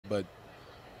but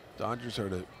Dodgers are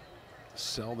to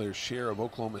sell their share of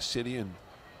Oklahoma City and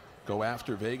go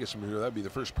after Vegas. That would be the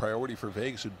first priority for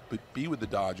Vegas, would be with the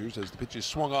Dodgers, as the pitch is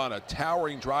swung on. A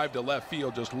towering drive to left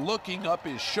field, just looking up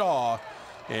is Shaw,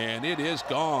 and it is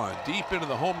gone deep into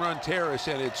the home run terrace,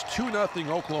 and it's 2-0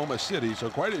 Oklahoma City. So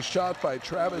quite a shot by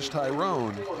Travis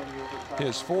Taijeron,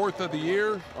 his 4th of the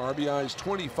year. RBIs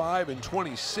 25 and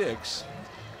 26,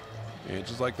 and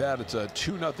just like that, it's a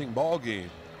 2-0 ball game.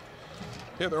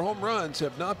 Yeah, their home runs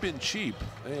have not been cheap.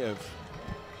 They have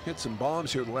hit some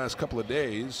bombs here the last couple of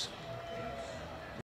days.